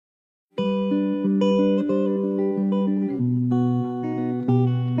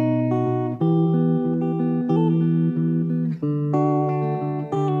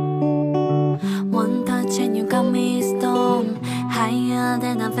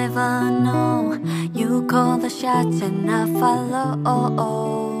ever know. You call the shots and I follow.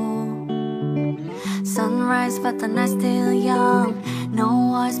 Sunrise but the night's still young. No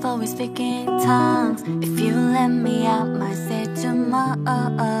voice but we speak in tongues. If you let me I might say too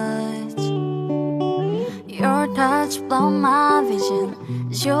much. Your touch blow my vision.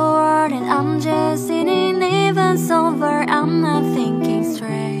 It's your word and I'm just sitting. Even sober I'm not thinking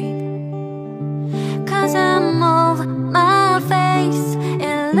straight. Cause I'm over my face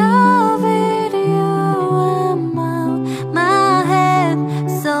in love with you. I'm out my head,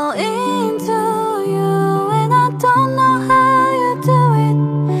 so into you. And I don't know how you do it,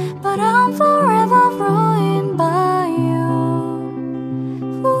 but I'm forever ruined by you.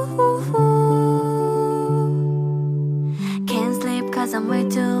 Can't sleep cause I'm way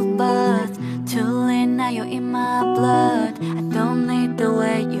too buzzed. Too late now you're in my blood. I don't need the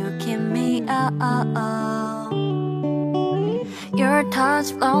way you keep me up. Your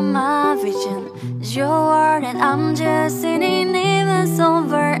touch blow my vision. It's your word and I'm just sitting. Even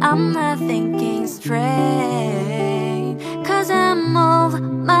sober I'm not thinking straight. Cause I'm over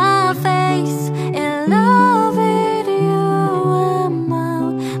my face